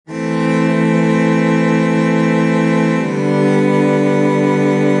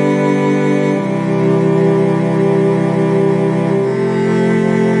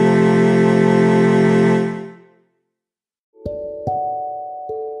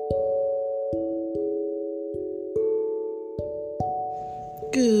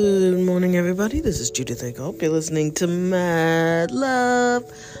Good morning, everybody. This is Judith Hope. You're listening to Mad Love.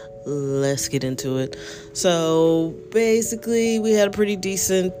 Let's get into it. So, basically, we had a pretty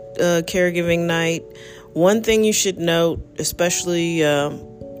decent caregiving night. One thing you should note, especially, I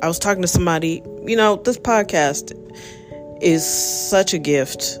was talking to somebody, this podcast is such a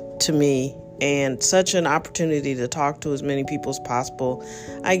gift to me and such an opportunity to talk to as many people as possible.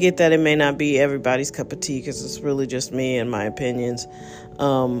 I get that it may not be everybody's cup of tea because it's really just me and my opinions.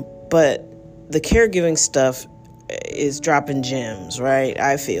 But the caregiving stuff is dropping gems, right?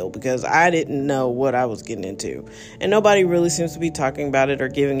 I feel, because I didn't know what I was getting into. And nobody really seems to be talking about it or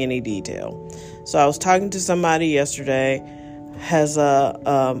giving any detail. So I was talking to somebody yesterday, has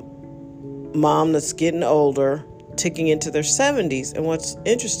a mom that's getting older, ticking into their 70s. And what's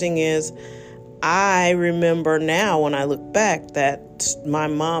interesting is I remember now when I look back that my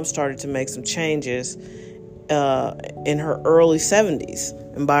mom started to make some changes in her early 70s.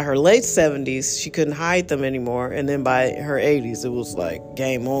 And by her late 70s, she couldn't hide them anymore. And then by her 80s, it was like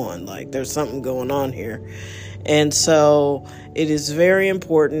game on. Like there's something going on here. And so it is very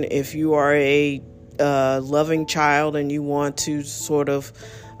important if you are a loving child and you want to sort of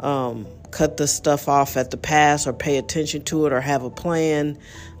cut the stuff off at the pass or pay attention to it or have a plan.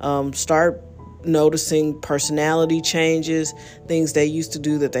 Start noticing personality changes, things they used to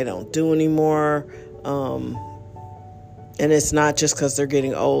do that they don't do anymore. And it's not just because they're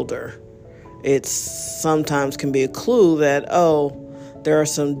getting older. It sometimes can be a clue that, there are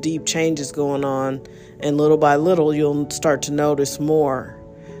some deep changes going on. And little by little, you'll start to notice more.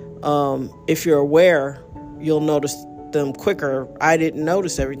 If you're aware, you'll notice them quicker. I didn't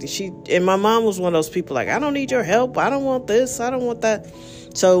notice everything. And my mom was one of those people like, I don't need your help. I don't want this. I don't want that.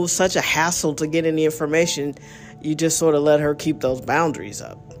 So it was such a hassle to get any information. You just sort of let her keep those boundaries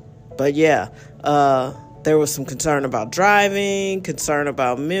up. But yeah, there was some concern about driving, concern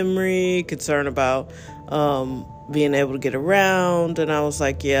about memory, concern about being able to get around. And I was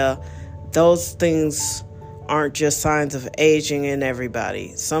like, yeah, those things aren't just signs of aging in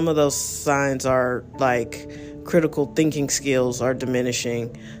everybody. Some of those signs are like critical thinking skills are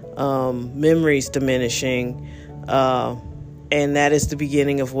diminishing, memory's diminishing, and that is the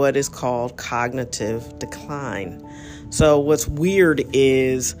beginning of what is called cognitive decline. So what's weird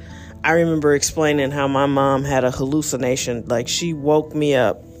is I remember explaining how my mom had a hallucination. Like she woke me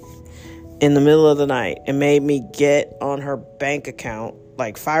up in the middle of the night and made me get on her bank account,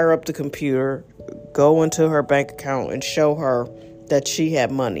 like fire up the computer, go into her bank account and show her that she had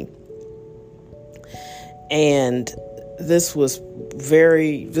money. And this was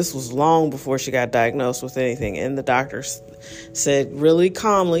long before she got diagnosed with anything. And the doctor said really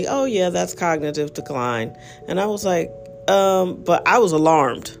calmly, oh yeah, that's cognitive decline. And I was like, but I was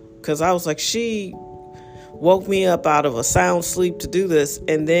alarmed because I was like, she woke me up out of a sound sleep to do this.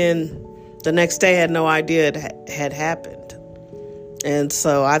 And then the next day I had no idea it had happened. And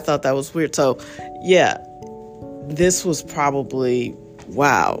so I thought that was weird. So yeah, this was probably,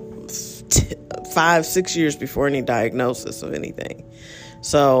 5-6 years before any diagnosis of anything.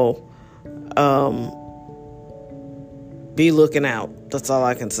 So, be looking out. That's all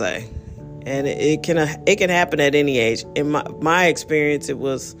I can say. And it can happen at any age. In my experience, it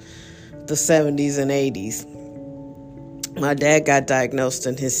was the 70s and 80s. My dad got diagnosed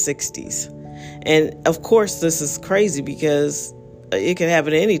in his 60s. And of course, this is crazy because it can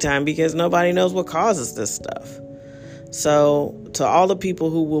happen at any time because nobody knows what causes this stuff. So to all the people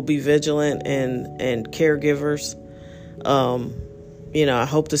who will be vigilant and caregivers, I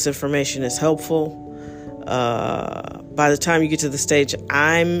hope this information is helpful. By the time you get to the stage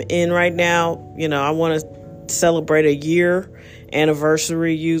I'm in right now, I want to celebrate a year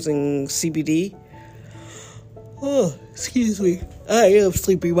anniversary using CBD. Oh, excuse me. I am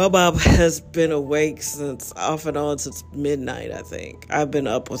sleepy. My mom has been awake off and on since midnight, I think. I've been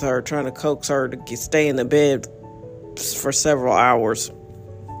up with her trying to coax her to stay in the bed for several hours.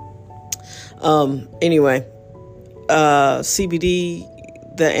 Anyway,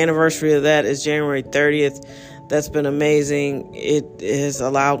 CBD, the anniversary of that is January 30th. That's been amazing. It has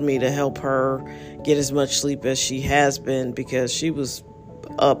allowed me to help her get as much sleep as she has been because she was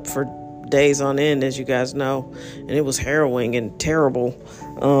up for days on end, as you guys know, and it was harrowing and terrible.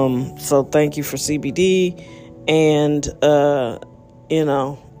 So thank you for CBD. And,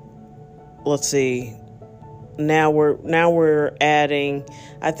 let's see. Now we're adding,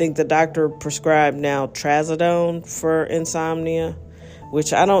 I think the doctor prescribed now trazodone for insomnia,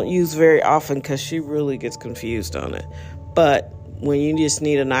 which I don't use very often because she really gets confused on it. But when you just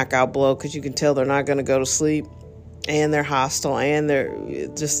need a knockout blow because you can tell they're not going to go to sleep and they're hostile and they're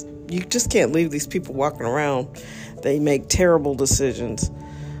just you just can't leave these people walking around. They make terrible decisions.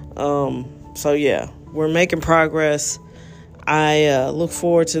 So yeah, we're making progress. I look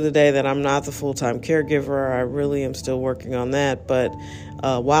forward to the day that I'm not the full-time caregiver. I really am still working on that. But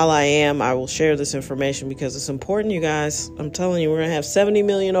while I am, I will share this information because it's important, you guys. I'm telling you, we're going to have 70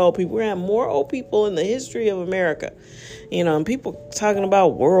 million old people. We're going to have more old people in the history of America. And people talking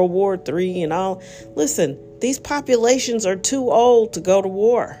about World War III and all. Listen, these populations are too old to go to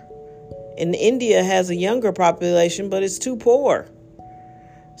war. And India has a younger population, but it's too poor.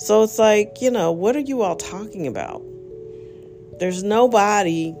 So it's like, what are you all talking about? There's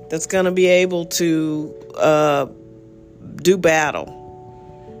nobody that's going to be able to do battle.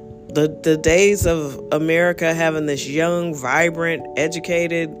 The days of America having this young, vibrant,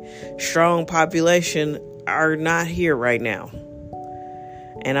 educated, strong population are not here right now.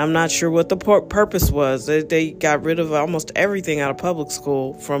 And I'm not sure what the purpose was. They got rid of almost everything out of public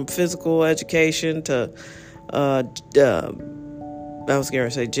school, from physical education to I was going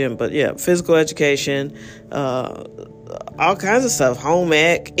to say gym, but yeah, physical education, all kinds of stuff, home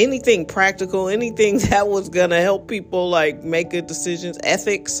ec, anything practical, anything that was going to help people like make good decisions,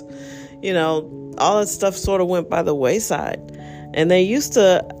 ethics, all that stuff sort of went by the wayside. And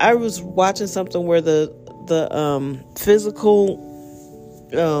I was watching something where the physical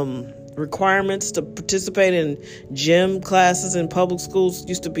requirements to participate in gym classes in public schools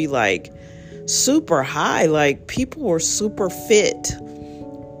used to be like super high. Like people were super fit.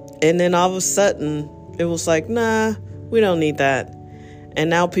 And then all of a sudden it was like, nah, we don't need that. And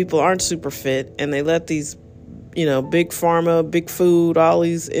now people aren't super fit, and they let these, big pharma, big food, all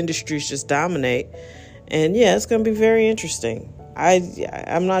these industries just dominate. And yeah, it's going to be very interesting.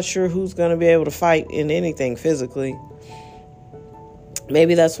 I'm not sure who's going to be able to fight in anything physically.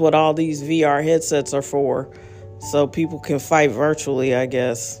 Maybe that's what all these VR headsets are for, so people can fight virtually, I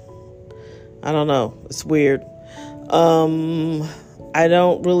guess. I don't know. It's weird. I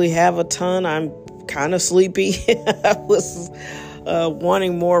don't really have a ton. I'm kind of sleepy. I was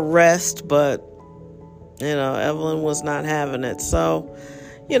wanting more rest, but Evelyn was not having it. So,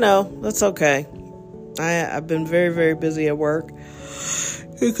 that's okay. I've been very, very busy at work.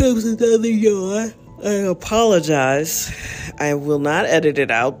 Here comes another yawn. I apologize. I will not edit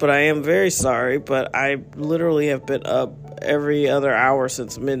it out, but I am very sorry. But I literally have been up every other hour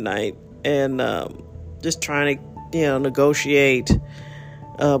since midnight, and just trying to, negotiate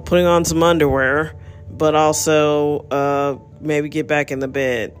putting on some underwear, but also maybe get back in the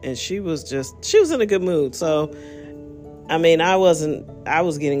bed. And she was in a good mood. So, I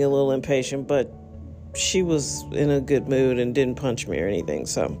was getting a little impatient, but she was in a good mood and didn't punch me or anything.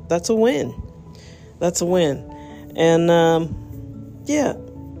 So that's a win. And, yeah,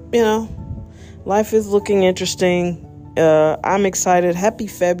 life is looking interesting. I'm excited. Happy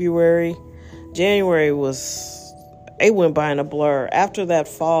February. January it went by in a blur. After that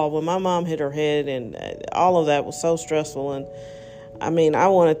fall, when my mom hit her head, and all of that was so stressful. And I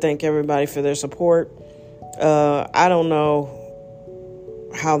want to thank everybody for their support. I don't know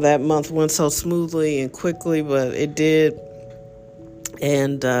how that month went so smoothly and quickly, but it did.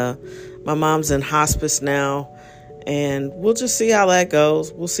 And my mom's in hospice now, and we'll just see how that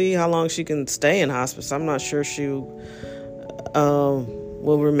goes. We'll see how long she can stay in hospice. I'm not sure she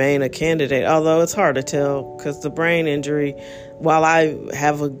will remain a candidate, although it's hard to tell because the brain injury, while I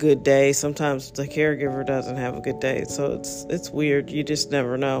have a good day, sometimes the caregiver doesn't have a good day. So it's weird. You just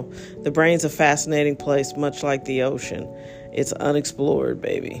never know. The brain's a fascinating place, much like the ocean. It's unexplored,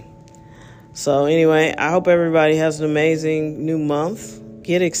 baby. So anyway, I hope everybody has an amazing new month.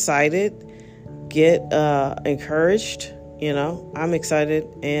 Get excited. Get encouraged. I'm excited,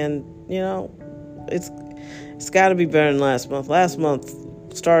 and it's got to be better than last month. Last month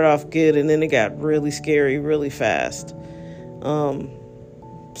started off good, and then it got really scary really fast.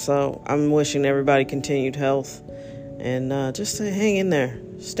 So I'm wishing everybody continued health, and just hang in there,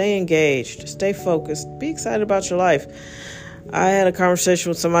 stay engaged, stay focused, be excited about your life. I had a conversation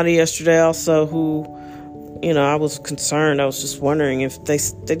with somebody yesterday also who, I was concerned. I was just wondering if they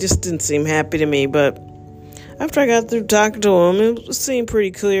just didn't seem happy to me. But after I got through talking to him, it seemed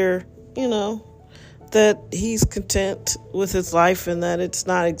pretty clear, that he's content with his life and that it's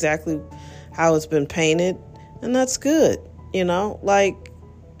not exactly how it's been painted. And that's good,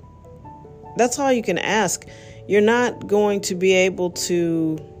 that's all you can ask. You're not going to be able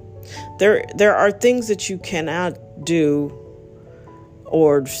to, there are things that you cannot do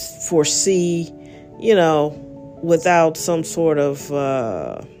or foresee, without some sort of,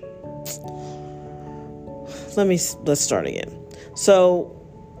 let's start again. So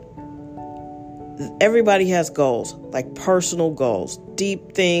everybody has goals, like personal goals,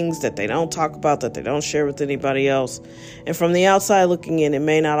 deep things that they don't talk about, that they don't share with anybody else. And from the outside looking in, it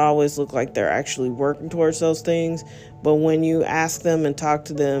may not always look like they're actually working towards those things. But when you ask them and talk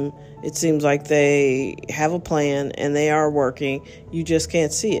to them, it seems like they have a plan and they are working. You just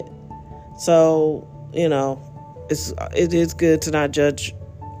can't see it. So, it is good to not judge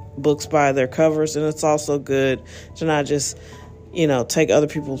books by their covers, and it's also good to not just take other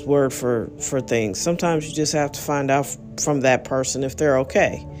people's word for things. Sometimes you just have to find out from that person if they're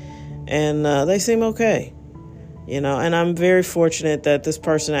okay, and they seem okay, and I'm very fortunate that this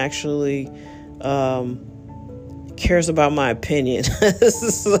person actually cares about my opinion.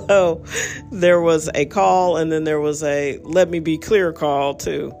 So there was a call, and then there was a let me be clear call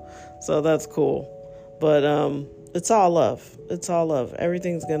too, so that's cool. But it's all love.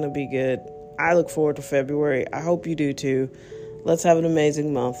 Everything's gonna be good. I look forward to February. I hope you do too. Let's have an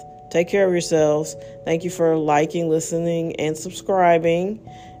amazing month. Take care of yourselves. Thank you for liking, listening, and subscribing.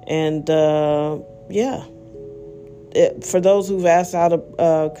 And for those who've asked how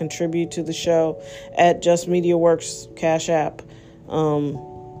to contribute to the show at Just Media Works Cash App,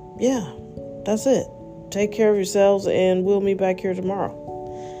 that's it. Take care of yourselves, and we'll meet back here tomorrow.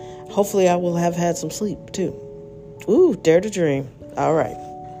 Hopefully I will have had some sleep too. Ooh, dare to dream. All right.